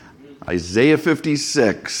Isaiah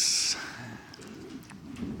 56.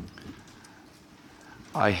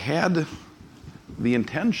 I had the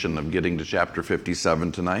intention of getting to chapter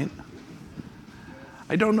 57 tonight.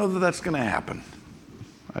 I don't know that that's going to happen.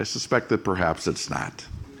 I suspect that perhaps it's not.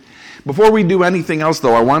 Before we do anything else,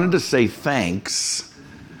 though, I wanted to say thanks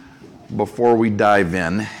before we dive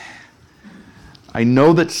in. I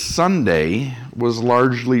know that Sunday was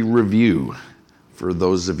largely review for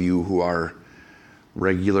those of you who are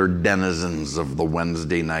regular denizens of the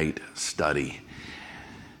Wednesday night study.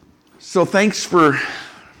 So thanks for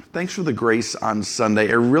the grace on Sunday.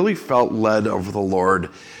 I really felt led of the Lord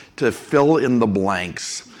to fill in the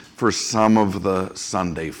blanks for some of the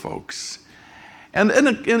Sunday folks. And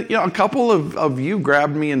a couple of you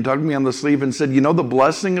grabbed me and tugged me on the sleeve and said, the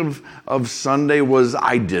blessing of Sunday was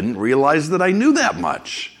I didn't realize that I knew that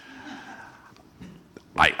much.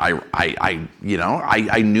 I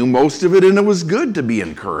knew most of it, and it was good to be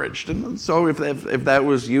encouraged. And so if that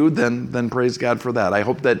was you, then praise God for that. I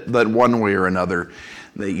hope that one way or another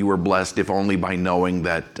that you were blessed, if only by knowing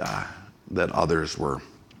that others were.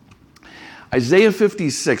 Isaiah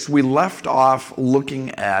 56, we left off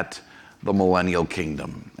looking at the millennial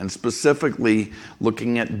kingdom, and specifically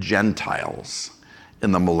looking at Gentiles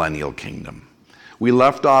in the millennial kingdom. We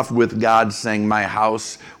left off with God saying, "My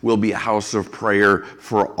house will be a house of prayer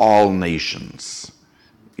for all nations,"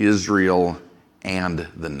 Israel and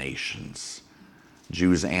the nations,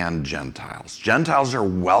 Jews and Gentiles. Gentiles are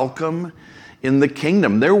welcome in the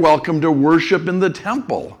kingdom. They're welcome to worship in the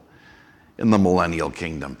temple in the millennial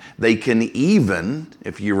kingdom. They can even,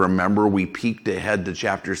 if you remember, we peeked ahead to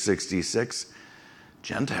chapter 66,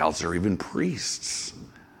 Gentiles are even priests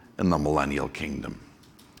in the millennial kingdom.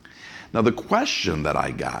 Now, the question that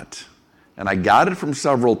I got, and I got it from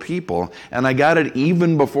several people, and I got it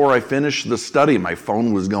even before I finished the study. My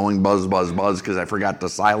phone was going buzz, buzz, buzz because I forgot to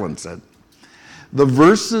silence it. The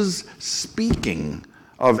verses speaking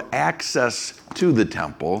of access to the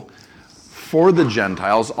temple for the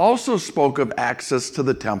Gentiles also spoke of access to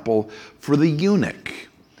the temple for the eunuch.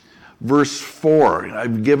 Verse 4,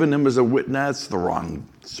 I've given him as a witness, that's the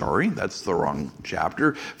wrong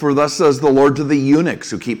chapter. "For thus says the Lord to the eunuchs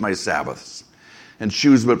who keep my Sabbaths, and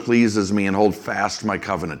choose what pleases me, and hold fast my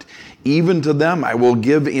covenant. Even to them I will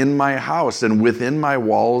give in my house, and within my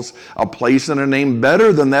walls a place and a name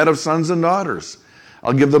better than that of sons and daughters.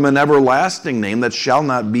 I'll give them an everlasting name that shall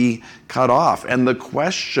not be cut off." And the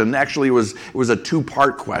question, actually it was a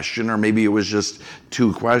two-part question, or maybe it was just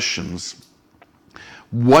two questions.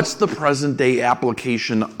 What's the present day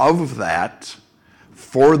application of that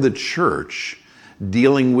for the church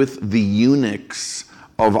dealing with the eunuchs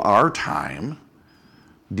of our time,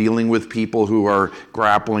 dealing with people who are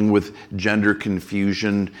grappling with gender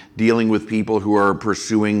confusion, dealing with people who are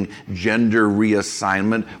pursuing gender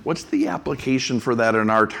reassignment? What's the application for that in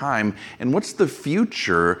our time? And what's the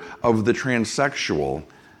future of the transsexual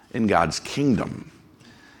in God's kingdom?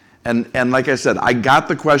 And like I said, I got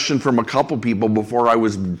the question from a couple people before I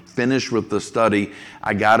was finished with the study.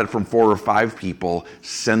 I got it from 4 or 5 people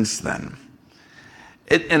since then.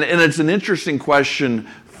 And it's an interesting question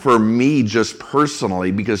for me just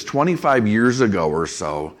personally, because 25 years ago or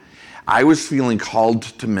so, I was feeling called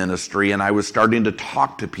to ministry, and I was starting to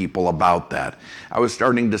talk to people about that. I was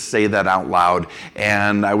starting to say that out loud,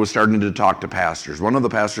 and I was starting to talk to pastors. One of the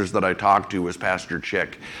pastors that I talked to was Pastor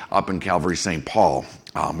Chick up in Calvary St. Paul,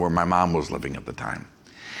 where my mom was living at the time.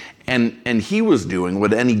 And he was doing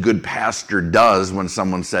what any good pastor does when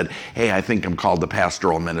someone said, "Hey, I think I'm called to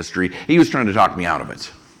pastoral ministry." He was trying to talk me out of it.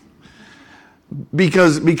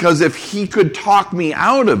 Because if he could talk me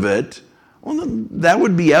out of it, well, then that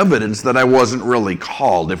would be evidence that I wasn't really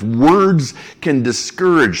called. If words can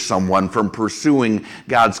discourage someone from pursuing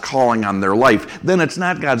God's calling on their life, then it's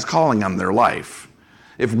not God's calling on their life.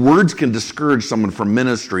 If words can discourage someone from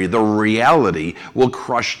ministry, the reality will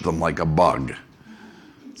crush them like a bug.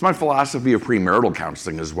 It's my philosophy of premarital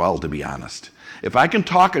counseling as well, to be honest. If I can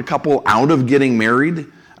talk a couple out of getting married,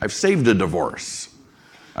 I've saved a divorce.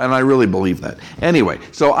 And I really believe that. Anyway,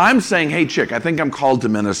 so I'm saying, "Hey, Chick, I think I'm called to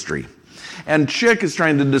ministry." And Chick is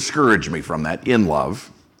trying to discourage me from that in love.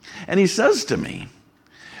 And he says to me,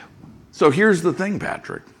 "So here's the thing,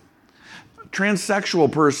 Patrick.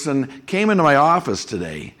 Transsexual person came into my office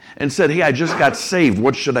today and said, 'Hey, I just got saved.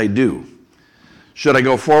 What should I do? Should I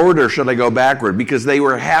go forward or should I go backward?' Because they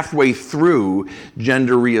were halfway through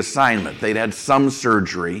gender reassignment. They'd had some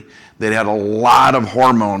surgery. They'd had a lot of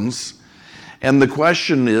hormones. And the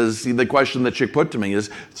question that Chick put to me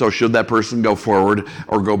is, so should that person go forward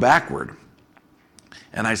or go backward?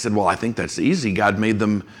 And I said, well, I think that's easy. God made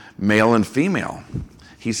them male and female.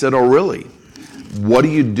 He said, oh, really? What do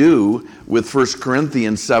you do with 1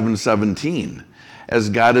 Corinthians 7:17? As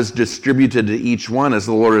God has distributed to each one, as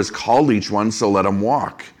the Lord has called each one, so let him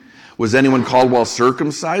walk. Was anyone called while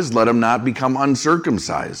circumcised? Let him not become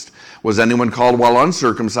uncircumcised. Was anyone called while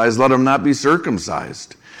uncircumcised? Let him not be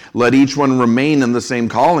circumcised. Let each one remain in the same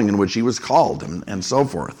calling in which he was called, and so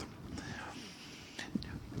forth.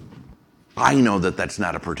 I know that that's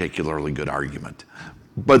not a particularly good argument.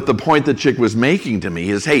 But the point that Chick was making to me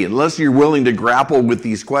is, hey, unless you're willing to grapple with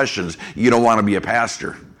these questions, you don't want to be a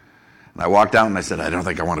pastor. And I walked out and I said, I don't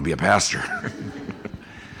think I want to be a pastor.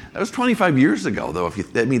 That was 25 years ago, though.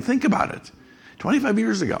 Think about it. 25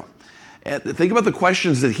 years ago. And think about the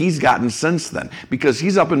questions that he's gotten since then. Because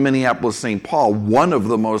he's up in Minneapolis, St. Paul, one of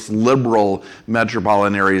the most liberal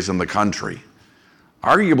metropolitan areas in the country.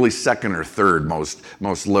 Arguably second or third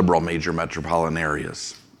most liberal major metropolitan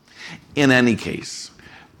areas. In any case,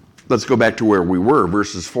 let's go back to where we were,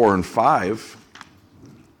 verses 4 and 5.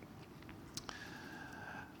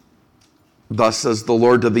 Thus says the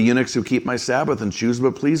Lord to the eunuchs who keep my Sabbath and choose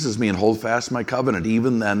what pleases me and hold fast my covenant.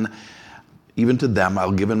 Even to them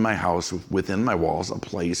I'll give in my house within my walls a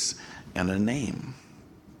place and a name.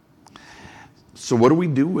 So what do we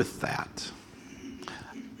do with that?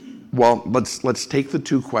 Well, let's take the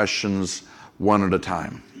two questions one at a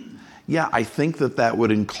time. Yeah, I think that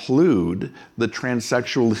would include the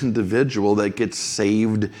transsexual individual that gets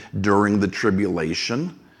saved during the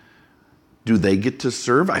tribulation. Do they get to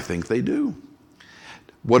serve? I think they do.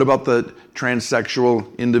 What about the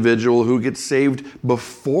transsexual individual who gets saved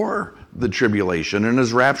before the tribulation and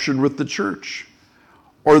is raptured with the church?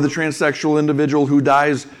 Or the transsexual individual who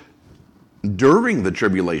dies during the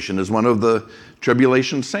tribulation as one of the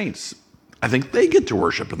tribulation saints? I think they get to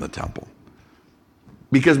worship in the temple.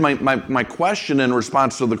 Because my question in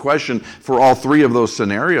response to the question for all three of those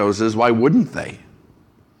scenarios is, why wouldn't they?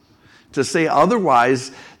 To say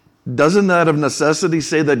otherwise, doesn't that of necessity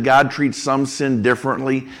say that God treats some sin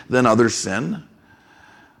differently than other sin?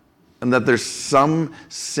 And that there's some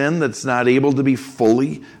sin that's not able to be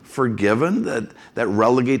fully forgiven, that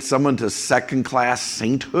relegates someone to second-class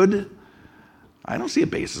sainthood? I don't see a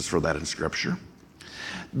basis for that in Scripture.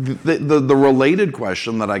 The related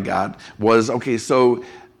question that I got was, okay, so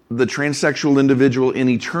the transsexual individual in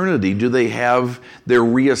eternity, do they have their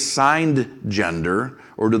reassigned gender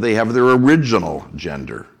or do they have their original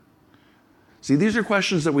gender? See, these are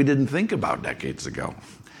questions that we didn't think about decades ago.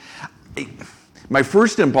 My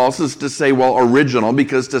first impulse is to say, well, original,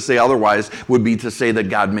 because to say otherwise would be to say that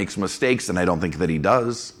God makes mistakes, and I don't think that he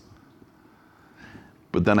does.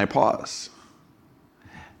 But then I pause.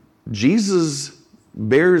 Jesus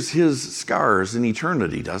bears his scars in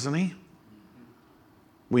eternity, doesn't he?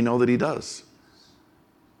 We know that he does.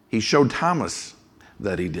 He showed Thomas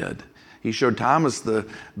that he did. He showed Thomas the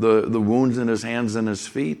wounds in his hands and his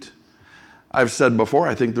feet. I've said before,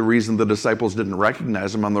 I think the reason the disciples didn't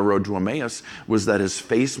recognize him on the road to Emmaus was that his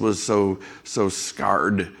face was so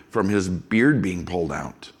scarred from his beard being pulled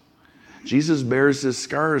out. Jesus bears his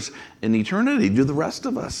scars in eternity. Do the rest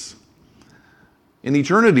of us? In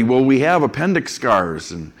eternity, will we have appendix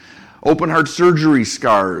scars and open heart surgery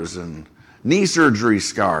scars and knee surgery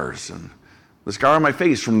scars and the scar on my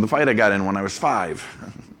face from the fight I got in when I was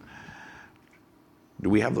 5? Do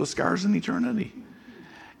we have those scars in eternity?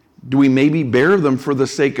 Do we maybe bear them for the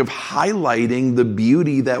sake of highlighting the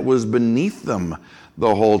beauty that was beneath them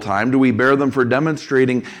the whole time? Do we bear them for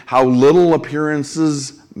demonstrating how little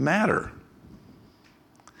appearances matter?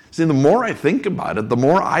 See, the more I think about it, the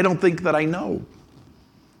more I don't think that I know.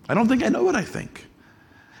 I don't think I know what I think.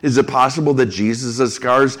 Is it possible that Jesus'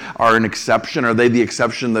 scars are an exception? Are they the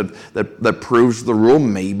exception that proves the rule?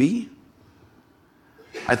 Maybe.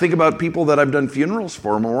 I think about people that I've done funerals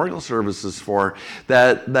for, memorial services for,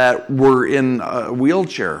 that were in a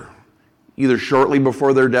wheelchair, either shortly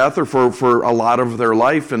before their death or for a lot of their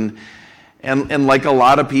life. And like a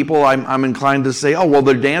lot of people, I'm inclined to say, oh, well,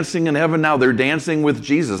 they're dancing in heaven now. They're dancing with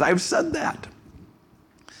Jesus. I've said that.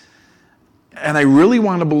 And I really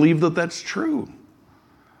want to believe that that's true.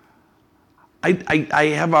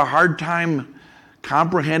 I have a hard time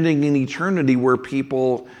comprehending an eternity where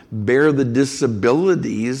people bear the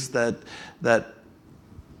disabilities that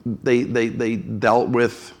they dealt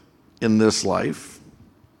with in this life.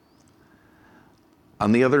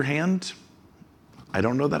 On the other hand, I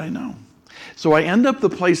don't know that I know. So I end up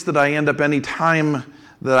the place that I end up any time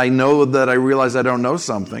that I know that I realize I don't know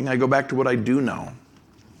something. I go back to what I do know.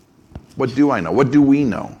 What do I know? What do we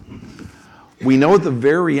know? We know at the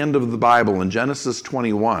very end of the Bible, in Genesis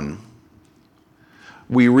 21,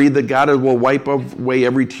 we read that God will wipe away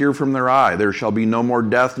every tear from their eye. There shall be no more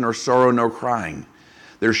death, nor sorrow, nor crying.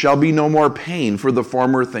 There shall be no more pain, for the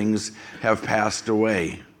former things have passed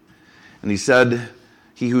away. And he said,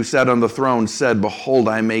 he who sat on the throne said, behold,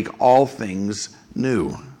 I make all things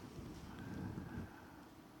new.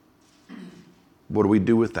 What do we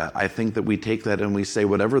do with that? I think that we take that and we say,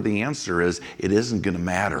 whatever the answer is, it isn't going to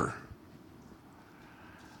matter.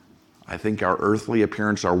 I think our earthly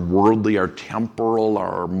appearance, our worldly, our temporal,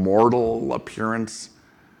 our mortal appearance,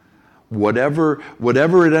 whatever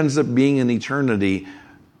it ends up being in eternity,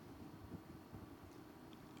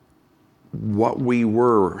 what we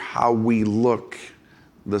were, how we look,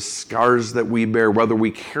 the scars that we bear, whether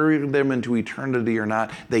we carry them into eternity or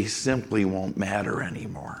not, they simply won't matter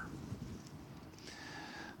anymore.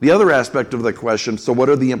 The other aspect of the question, so what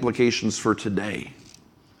are the implications for today?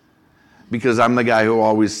 Because I'm the guy who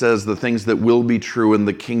always says the things that will be true in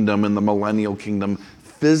the kingdom, in the millennial kingdom,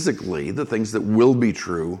 physically, the things that will be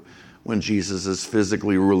true when Jesus is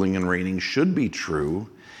physically ruling and reigning should be true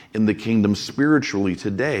in the kingdom spiritually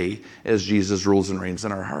today as Jesus rules and reigns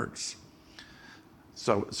in our hearts.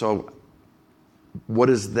 So what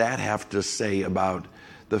does that have to say about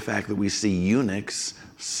the fact that we see eunuchs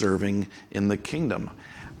serving in the kingdom?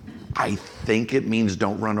 I think it means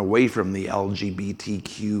don't run away from the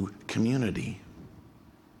LGBTQ community.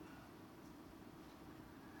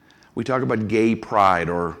 We talk about gay pride,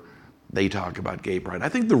 or they talk about gay pride. I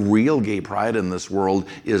think the real gay pride in this world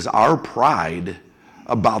is our pride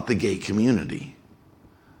about the gay community.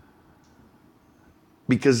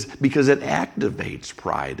 Because it activates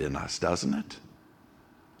pride in us, doesn't it?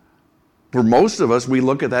 For most of us, we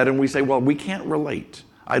look at that and we say, well, we can't relate.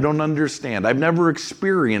 I don't understand. I've never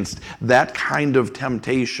experienced that kind of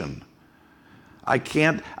temptation. I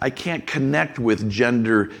can't connect with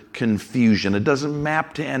gender confusion. It doesn't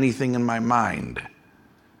map to anything in my mind.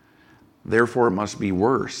 Therefore, it must be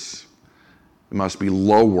worse. It must be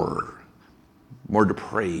lower, more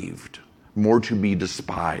depraved, more to be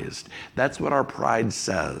despised. That's what our pride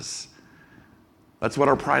says. That's what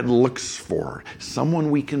our pride looks for. Someone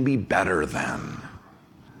we can be better than.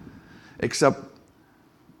 Except,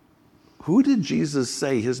 who did Jesus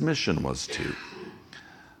say his mission was to?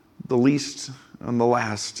 The least and the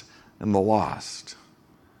last and the lost.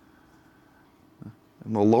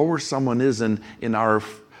 And the lower someone is in our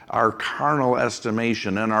carnal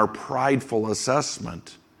estimation and our prideful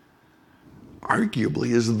assessment,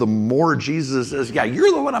 arguably is the more Jesus says, yeah,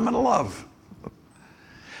 you're the one I'm going to love.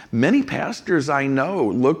 Many pastors I know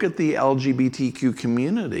look at the LGBTQ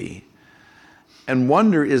community and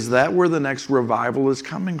wonder, is that where the next revival is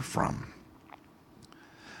coming from?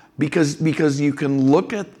 Because you can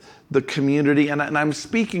look at the community, and I'm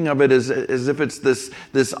speaking of it as if it's this,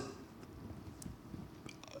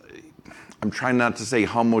 I'm trying not to say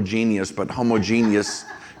homogeneous, but homogeneous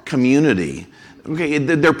community. Okay,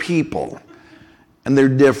 they're people, and they're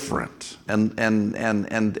different, and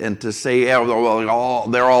to say, yeah, well,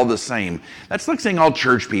 they're all the same. That's like saying all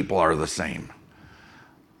church people are the same.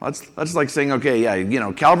 That's like saying, okay,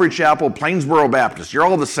 yeah, Calvary Chapel, Plainsboro Baptist, you're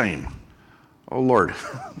all the same. Oh Lord,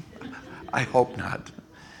 I hope not.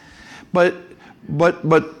 But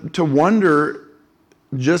to wonder,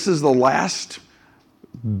 just as the last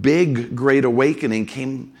big Great Awakening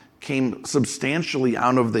came substantially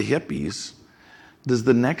out of the hippies, does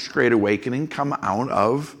the next Great Awakening come out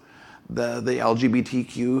of the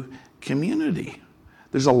LGBTQ community?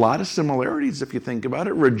 There's a lot of similarities if you think about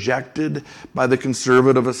it. Rejected by the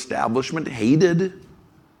conservative establishment, hated.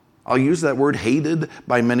 I'll use that word, hated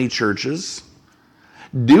by many churches.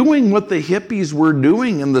 Doing what the hippies were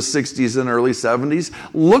doing in the 60s and early 70s,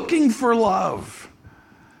 looking for love.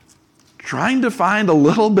 Trying to find a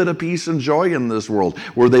little bit of peace and joy in this world.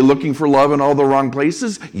 Were they looking for love in all the wrong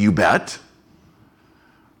places? You bet.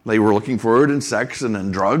 They were looking for it in sex and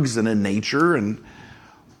in drugs and in nature. And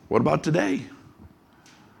what about today?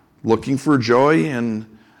 Looking for joy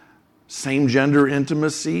in same-gender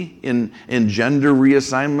intimacy, in gender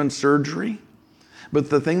reassignment surgery. But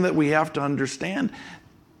the thing that we have to understand,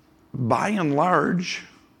 by and large,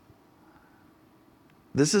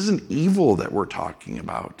 this isn't evil that we're talking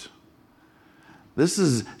about. This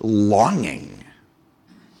is longing.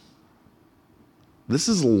 This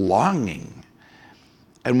is longing.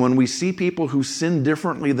 And when we see people who sin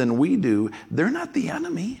differently than we do, they're not the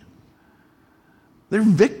enemy. They're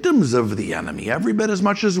victims of the enemy, every bit as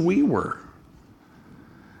much as we were.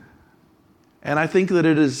 And I think that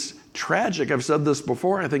it is tragic. I've said this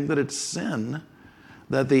before. I think that it's sin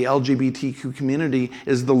that the LGBTQ community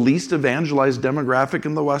is the least evangelized demographic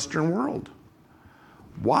in the Western world.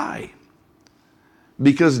 Why?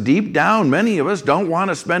 Because deep down, many of us don't want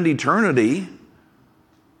to spend eternity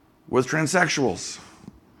with transsexuals,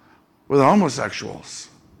 with homosexuals.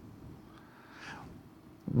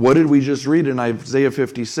 What did we just read in Isaiah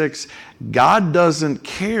 56? God doesn't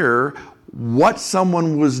care what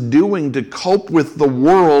someone was doing to cope with the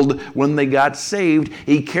world when they got saved.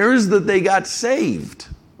 He cares that they got saved.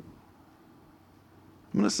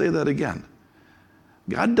 I'm going to say that again.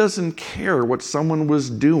 God doesn't care what someone was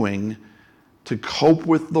doing to cope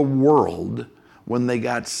with the world when they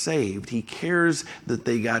got saved. He cares that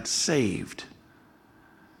they got saved.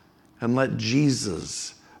 And let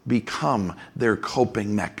Jesus become their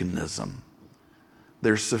coping mechanism,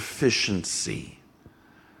 their sufficiency,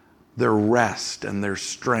 their rest, and their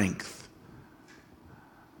strength.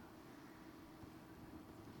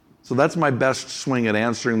 So that's my best swing at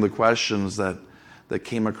answering the questions that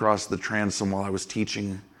came across the transom while I was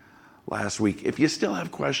teaching last week. If you still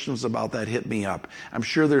have questions about that, hit me up. I'm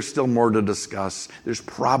sure there's still more to discuss. There's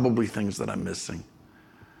probably things that I'm missing.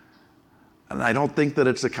 And I don't think that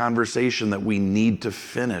it's a conversation that we need to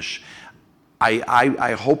finish.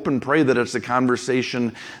 I hope and pray that it's a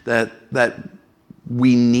conversation that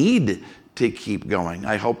we need to keep going.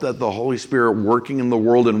 I hope that the Holy Spirit working in the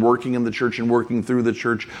world and working in the church and working through the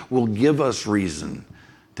church will give us reason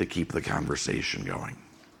to keep the conversation going.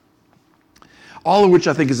 All of which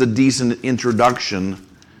I think is a decent introduction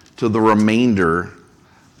to the remainder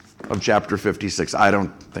of chapter 56. I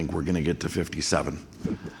don't think we're going to get to 57.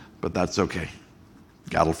 But that's okay.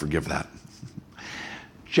 God will forgive that.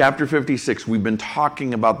 Chapter 56, we've been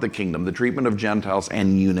talking about the kingdom, the treatment of Gentiles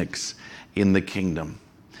and eunuchs in the kingdom.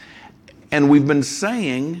 And we've been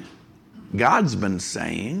saying, God's been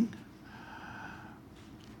saying,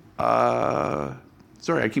 sorry,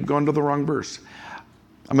 I keep going to the wrong verse.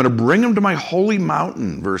 I'm going to bring them to my holy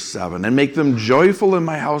mountain, verse 7, and make them joyful in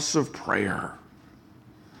my house of prayer.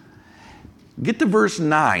 Get to verse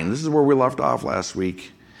 9. This is where we left off last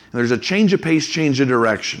week. And there's a change of pace, change of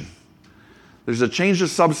direction. There's a change of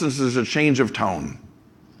substance, there's a change of tone.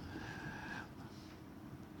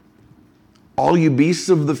 All you beasts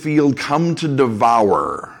of the field come to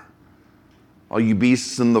devour. All you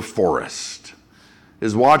beasts in the forest.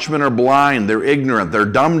 His watchmen are blind, they're ignorant, they're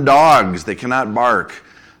dumb dogs, they cannot bark.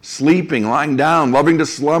 Sleeping, lying down, loving to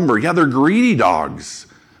slumber. Yeah, they're greedy dogs,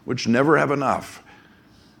 which never have enough.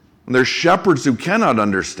 And they're shepherds who cannot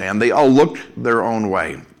understand. They all look their own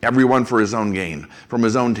way, everyone for his own gain, from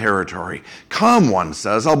his own territory. Come, one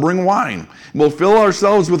says, I'll bring wine. We'll fill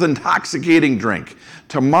ourselves with intoxicating drink.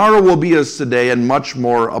 Tomorrow will be as today and much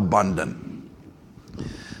more abundant.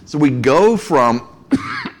 So we go from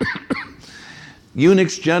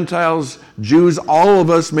eunuchs, Gentiles, Jews, all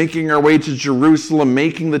of us making our way to Jerusalem,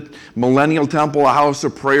 making the millennial temple a house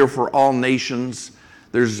of prayer for all nations.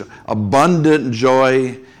 There's abundant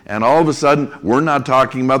joy. And all of a sudden, we're not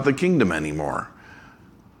talking about the kingdom anymore.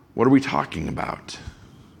 What are we talking about?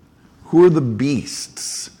 Who are the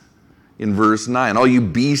beasts in verse 9? All you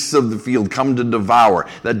beasts of the field come to devour.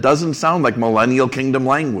 That doesn't sound like millennial kingdom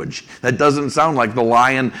language. That doesn't sound like the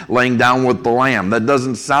lion laying down with the lamb. That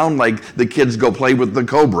doesn't sound like the kids go play with the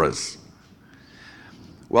cobras.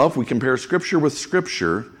 Well, if we compare Scripture with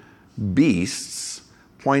Scripture, beasts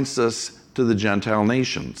points us to the Gentile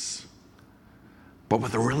nations. But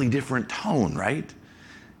with a really different tone, right?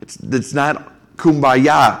 It's not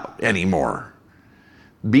kumbaya anymore.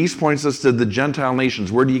 Beast points us to the Gentile nations.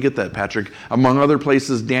 Where do you get that, Patrick? Among other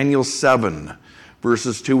places, Daniel 7,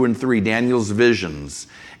 verses 2 and 3, Daniel's visions.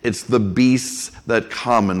 It's the beasts that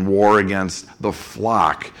come and war against the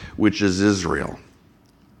flock, which is Israel.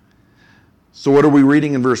 So what are we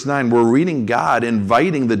reading in verse 9? We're reading God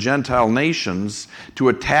inviting the Gentile nations to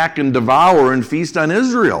attack and devour and feast on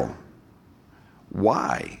Israel.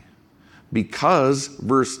 Why? Because,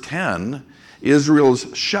 verse 10, Israel's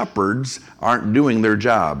shepherds aren't doing their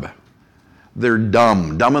job. They're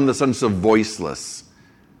dumb. Dumb in the sense of voiceless.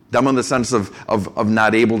 Dumb in the sense of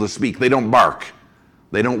not able to speak. They don't bark.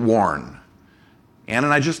 They don't warn. Ann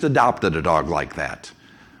and I just adopted a dog like that.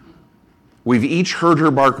 We've each heard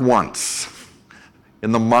her bark once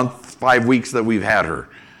in the 5 weeks that we've had her.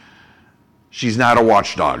 She's not a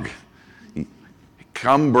watchdog.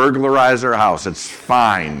 Come burglarize her house. It's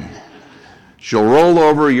fine. She'll roll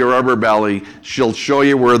over your rubber belly. She'll show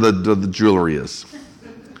you where the jewelry is.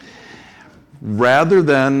 Rather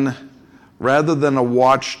than a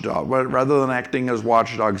watchdog, rather than acting as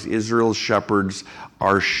watchdogs, Israel's shepherds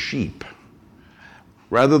are sheep.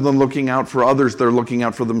 Rather than looking out for others, they're looking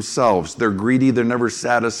out for themselves. They're greedy. They're never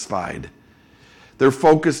satisfied. They're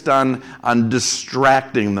focused on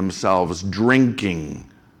distracting themselves, drinking.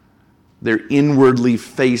 They're inwardly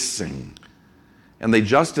facing. And they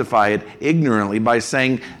justify it ignorantly by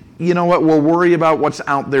saying, you know what, we'll worry about what's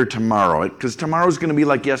out there tomorrow, because tomorrow's going to be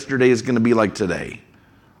like yesterday is going to be like today.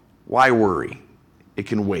 Why worry? It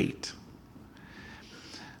can wait.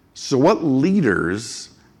 So what leaders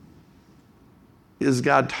is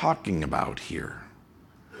God talking about here?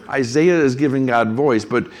 Isaiah is giving God voice,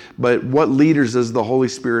 but what leaders is the Holy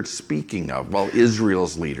Spirit speaking of? Well,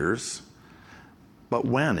 Israel's leaders. But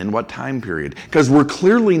when? In what time period? Because we're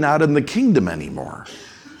clearly not in the kingdom anymore.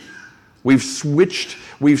 We've switched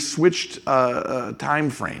time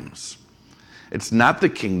frames. It's not the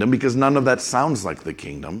kingdom because none of that sounds like the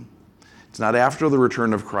kingdom. It's not after the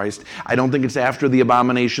return of Christ. I don't think it's after the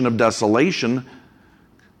abomination of desolation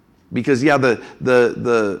because,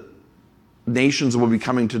 the nations will be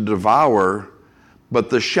coming to devour, but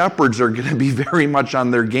the shepherds are going to be very much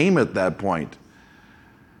on their game at that point.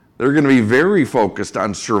 They're going to be very focused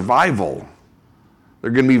on survival.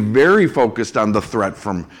 They're going to be very focused on the threat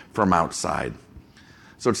from outside.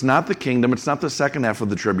 So it's not the kingdom. It's not the second half of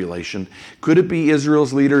the tribulation. Could it be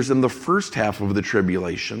Israel's leaders in the first half of the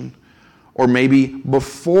tribulation? Or maybe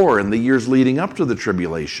before, in the years leading up to the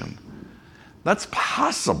tribulation? That's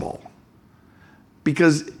possible.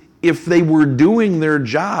 Because if they were doing their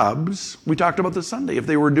jobs, we talked about this Sunday, if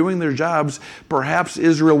they were doing their jobs, perhaps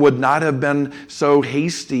Israel would not have been so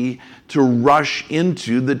hasty to rush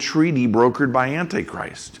into the treaty brokered by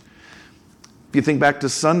Antichrist. If you think back to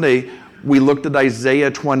Sunday, we looked at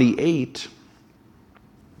Isaiah 28.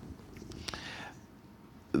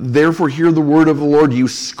 Therefore hear the word of the Lord, you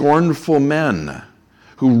scornful men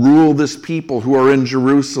who rule this people who are in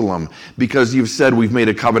Jerusalem, because you've said we've made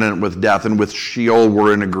a covenant with death and with Sheol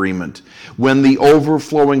we're in agreement. When the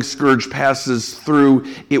overflowing scourge passes through,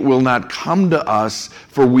 it will not come to us,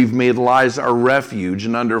 for we've made lies our refuge,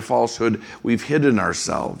 and under falsehood we've hidden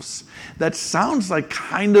ourselves. That sounds like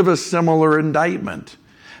kind of a similar indictment.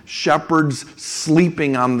 Shepherds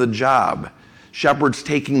sleeping on the job. Shepherds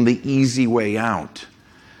taking the easy way out.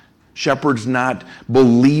 Shepherds not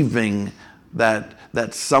believing that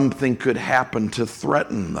something could happen to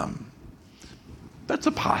threaten them. That's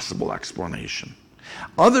a possible explanation.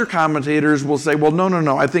 Other commentators will say, well,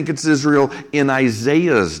 no, I think it's Israel in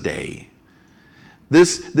Isaiah's day.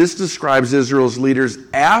 This describes Israel's leaders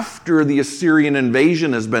after the Assyrian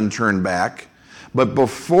invasion has been turned back, but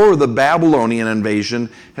before the Babylonian invasion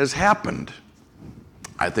has happened.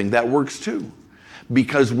 I think that works too.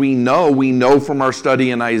 Because we know from our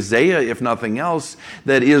study in Isaiah, if nothing else,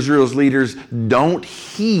 that Israel's leaders don't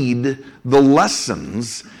heed the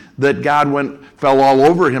lessons that God fell all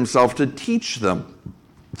over himself to teach them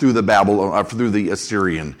through the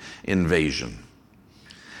Assyrian invasion.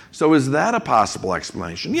 So is that a possible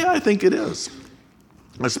explanation? Yeah, I think it is.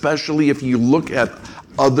 Especially if you look at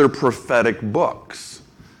other prophetic books.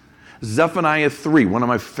 Zephaniah 3, one of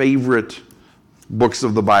my favorite books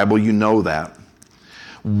of the Bible, you know that.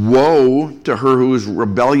 Woe to her who is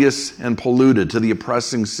rebellious and polluted, to the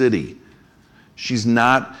oppressing city. She's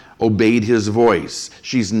not obeyed his voice.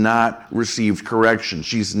 She's not received correction.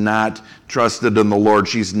 She's not trusted in the Lord.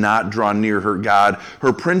 She's not drawn near her God.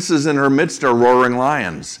 Her princes in her midst are roaring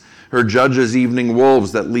lions. Her judges evening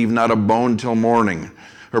wolves that leave not a bone till morning.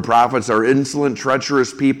 Her prophets are insolent,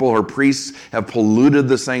 treacherous people. Her priests have polluted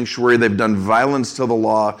the sanctuary. They've done violence to the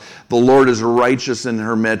law. The Lord is righteous in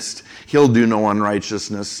her midst. He'll do no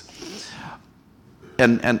unrighteousness.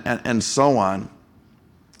 And so on.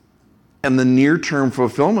 And the near-term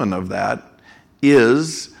fulfillment of that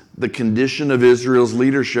is the condition of Israel's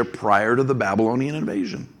leadership prior to the Babylonian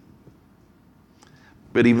invasion.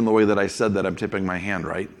 But even the way that I said that, I'm tipping my hand,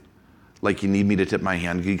 right? Like you need me to tip my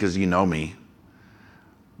hand because you know me.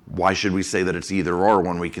 Why should we say that it's either or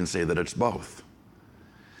when we can say that it's both?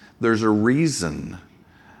 There's a reason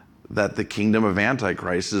that the kingdom of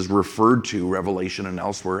Antichrist is referred to, Revelation and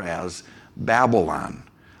elsewhere, as Babylon.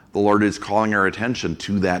 The Lord is calling our attention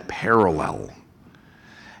to that parallel.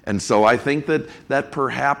 And so I think that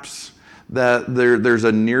perhaps that there's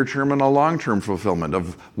a near-term and a long-term fulfillment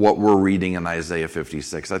of what we're reading in Isaiah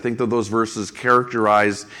 56. I think that those verses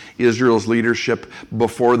characterize Israel's leadership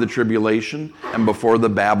before the tribulation and before the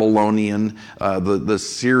Babylonian, the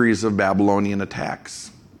series of Babylonian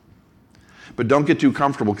attacks. But don't get too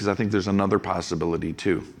comfortable because I think there's another possibility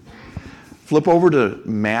too. Flip over to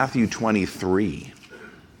Matthew 23.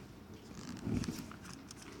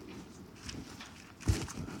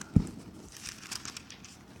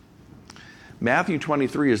 Matthew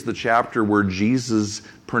 23 is the chapter where Jesus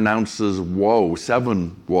pronounces woe,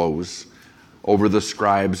 7 woes, over the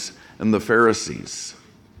scribes and the Pharisees.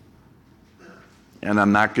 And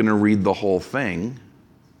I'm not going to read the whole thing.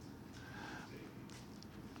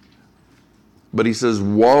 But he says,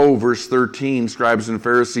 woe, verse 13, scribes and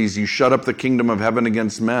Pharisees, you shut up the kingdom of heaven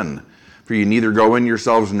against men, for you neither go in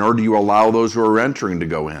yourselves, nor do you allow those who are entering to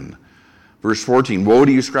go in. Verse 14, woe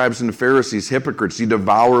to you, scribes and Pharisees, hypocrites, you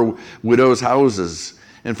devour widows' houses,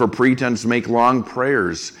 and for pretense make long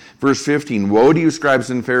prayers. Verse 15, woe to you, scribes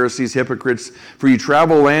and Pharisees, hypocrites, for you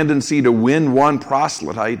travel land and sea to win one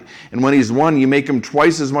proselyte, and when he's won, you make him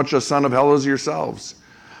twice as much a son of hell as yourselves.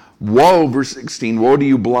 Woe, verse 16, woe to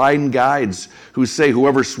you, blind guides, who say,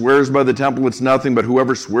 whoever swears by the temple, it's nothing, but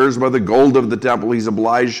whoever swears by the gold of the temple, he's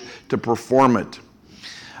obliged to perform it.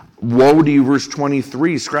 Woe to you, verse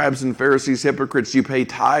 23, scribes and Pharisees, hypocrites, you pay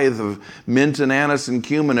tithe of mint and anise and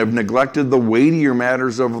cumin, have neglected the weightier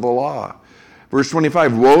matters of the law. Verse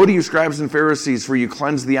 25, woe to you, scribes and Pharisees, for you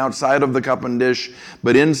cleanse the outside of the cup and dish,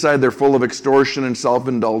 but inside they're full of extortion and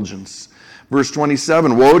self-indulgence. Verse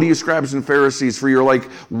 27, woe to you, scribes and Pharisees, for you're like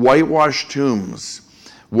whitewashed tombs.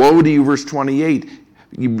 Woe to you, verse 28,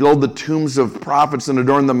 you build the tombs of prophets and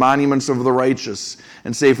adorn the monuments of the righteous,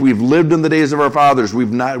 and say, if we've lived in the days of our fathers,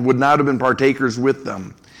 would not have been partakers with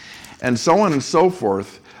them. And so on and so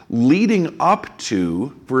forth, leading up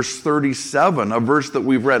to verse 37, a verse that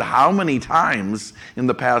we've read how many times in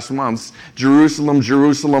the past months, Jerusalem,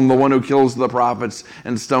 Jerusalem, the one who kills the prophets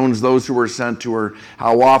and stones those who are sent to her.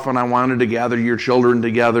 How often I wanted to gather your children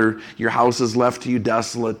together. Your house is left to you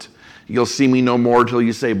desolate. You'll see me no more till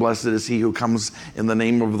you say, blessed is he who comes in the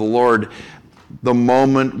name of the Lord. The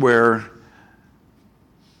moment where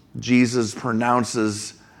Jesus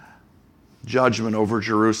pronounces judgment over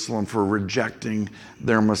Jerusalem for rejecting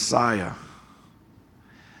their Messiah.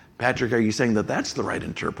 Patrick, are you saying that that's the right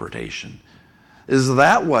interpretation? Is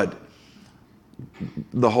that what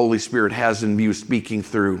the Holy Spirit has in view speaking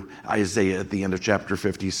through Isaiah at the end of chapter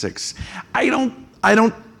 56? I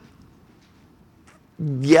don't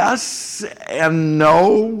yes and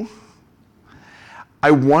no. I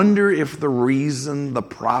wonder if the reason the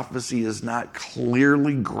prophecy is not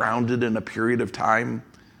clearly grounded in a period of time,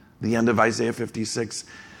 the end of Isaiah 56,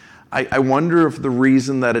 I wonder if the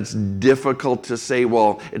reason that it's difficult to say,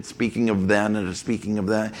 well, it's speaking of then and it's speaking of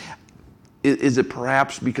that, is it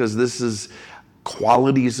perhaps because this is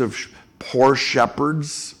qualities of poor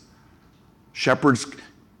shepherds? Shepherds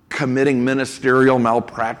committing ministerial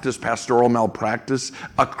malpractice, pastoral malpractice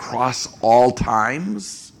across all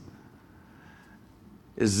times?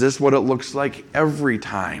 Is this what it looks like every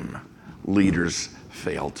time leaders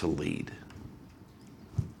fail to lead?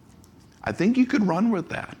 I think you could run with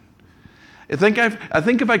that. I think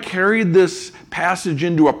if I carried this passage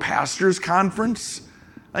into a pastor's conference,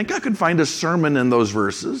 I think I could find a sermon in those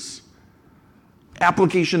verses.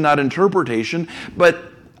 Application, not interpretation. But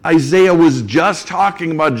Isaiah was just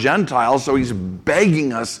talking about Gentiles, so he's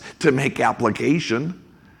begging us to make application.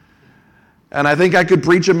 And I think I could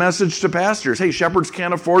preach a message to pastors. Hey, shepherds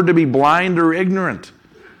can't afford to be blind or ignorant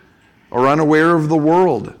or unaware of the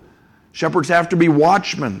world. Shepherds have to be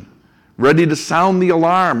watchmen, ready to sound the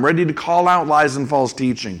alarm, ready to call out lies and false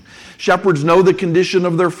teaching. Shepherds know the condition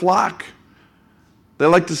of their flock. They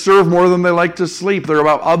like to serve more than they like to sleep. They're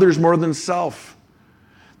about others more than self.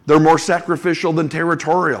 They're more sacrificial than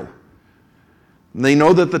territorial. And they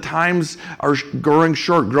know that the times are growing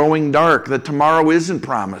short, growing dark, that tomorrow isn't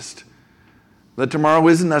promised. That tomorrow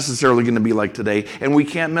isn't necessarily going to be like today, and we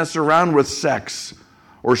can't mess around with sex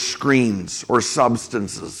or screens or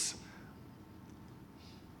substances.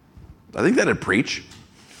 I think that'd preach.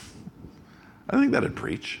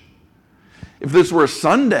 If this were a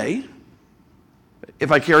Sunday,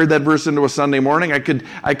 if I carried that verse into a Sunday morning, I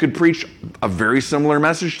could preach a very similar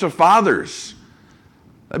message to fathers.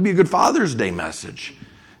 That'd be a good Father's Day message.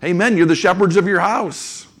 Hey, men, you're the shepherds of your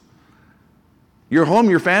house. Your home,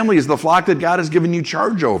 your family is the flock that God has given you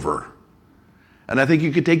charge over. And I think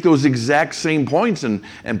you could take those exact same points and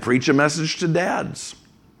preach a message to dads.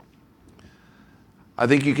 I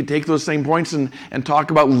think you could take those same points and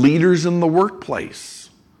talk about leaders in the workplace,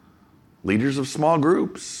 leaders of small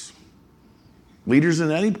groups, leaders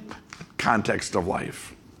in any context of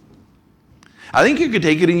life. I think you could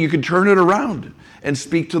take it and you could turn it around and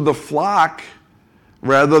speak to the flock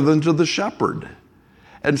rather than to the shepherd.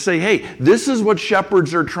 And say, hey, this is what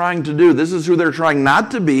shepherds are trying to do. This is who they're trying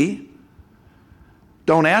not to be.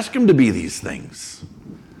 Don't ask them to be these things.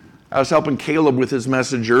 I was helping Caleb with his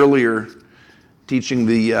message earlier, teaching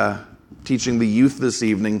the youth this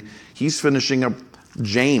evening. He's finishing up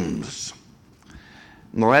James.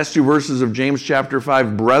 In the last two verses of James chapter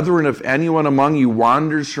 5, brethren, if anyone among you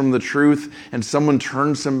wanders from the truth and someone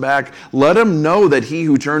turns him back, let him know that he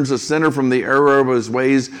who turns a sinner from the error of his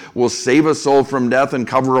ways will save a soul from death and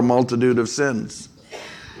cover a multitude of sins.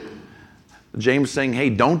 James saying, hey,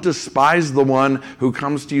 don't despise the one who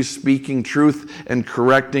comes to you speaking truth and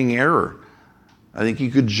correcting error. I think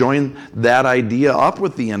you could join that idea up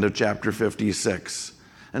with the end of chapter 56.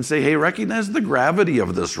 and say, hey, recognize the gravity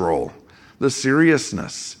of this role, the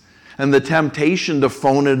seriousness, and the temptation to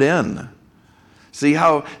phone it in. See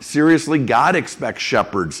how seriously God expects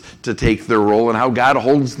shepherds to take their role and how God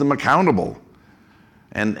holds them accountable.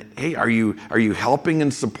 And hey, are you helping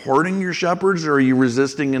and supporting your shepherds, or are you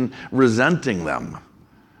resisting and resenting them?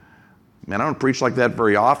 Man, I don't preach like that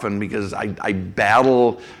very often because I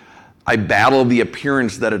battle the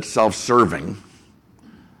appearance that it's self-serving,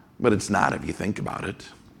 but it's not if you think about it.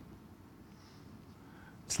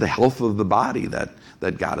 It's the health of the body that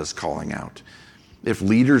God is calling out. If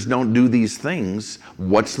leaders don't do these things,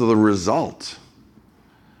 what's the result?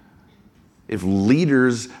 If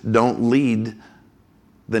leaders don't lead,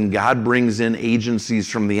 then God brings in agencies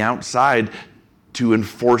from the outside to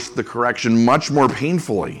enforce the correction much more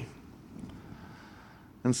painfully.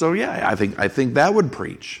 And so, yeah, I think that would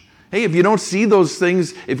preach. Hey, if you don't see those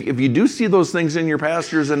things, if you do see those things in your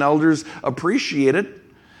pastors and elders, appreciate it.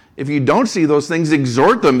 If you don't see those things,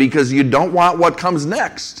 exhort them because you don't want what comes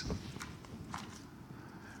next.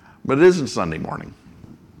 But it isn't Sunday morning.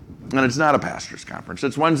 And it's not a pastor's conference.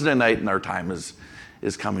 It's Wednesday night and our time is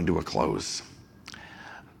coming to a close.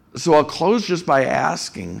 So I'll close just by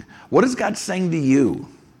asking, what is God saying to you?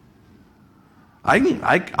 I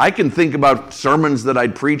can think about sermons that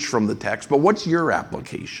I'd preach from the text, but what's your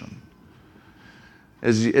application?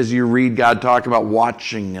 As you read God talk about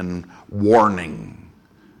watching and warning,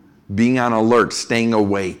 being on alert, staying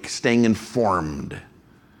awake, staying informed.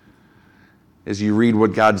 As you read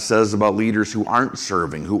what God says about leaders who aren't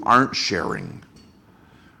serving, who aren't sharing,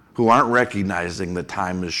 who aren't recognizing that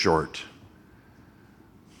time is short.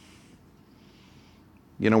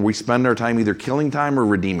 You know, we spend our time either killing time or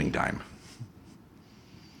redeeming time.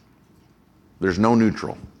 There's no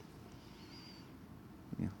neutral.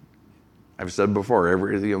 I've said before,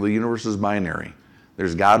 the universe is binary.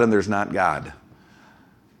 There's God and there's not God.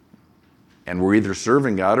 And we're either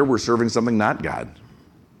serving God or we're serving something not God.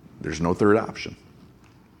 There's no third option.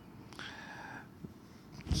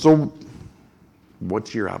 So,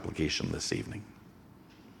 what's your application this evening?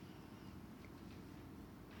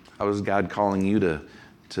 How is God calling you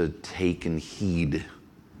to take and heed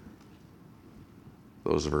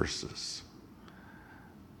those verses?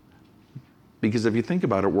 Because if you think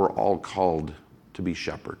about it, we're all called to be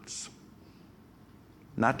shepherds.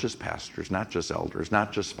 Not just pastors, not just elders,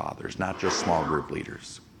 not just fathers, not just small group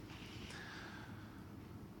leaders.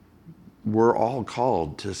 We're all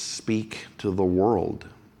called to speak to the world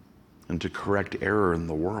and to correct error in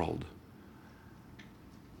the world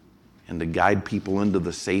and to guide people into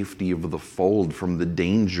the safety of the fold from the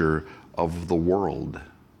danger of the world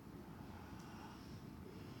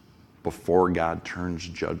before God turns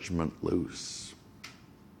judgment loose.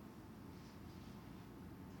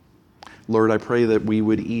 Lord, I pray that we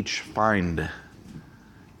would each find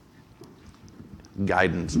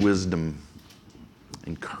guidance, wisdom,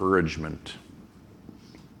 encouragement,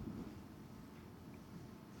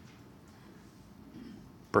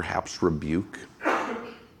 perhaps rebuke,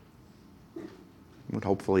 and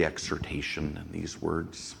hopefully exhortation in these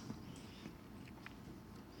words.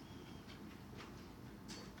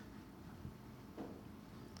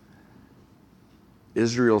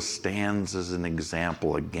 Israel stands as an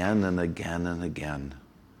example again and again and again.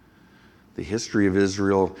 The history of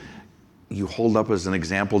Israel, you hold up as an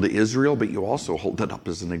example to Israel, but you also hold it up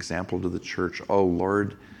as an example to the church. Oh,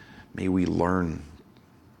 Lord, may we learn.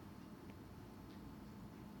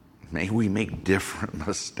 May we make different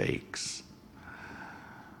mistakes.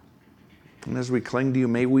 And as we cling to you,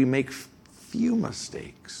 may we make few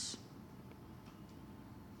mistakes.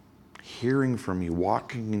 Hearing from you,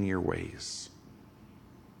 walking in your ways.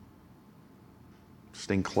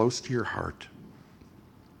 Staying close to your heart.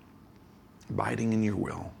 Abiding in your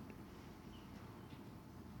will.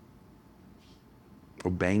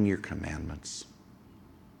 Obeying your commandments.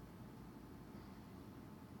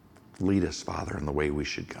 Lead us, Father, in the way we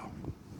should go.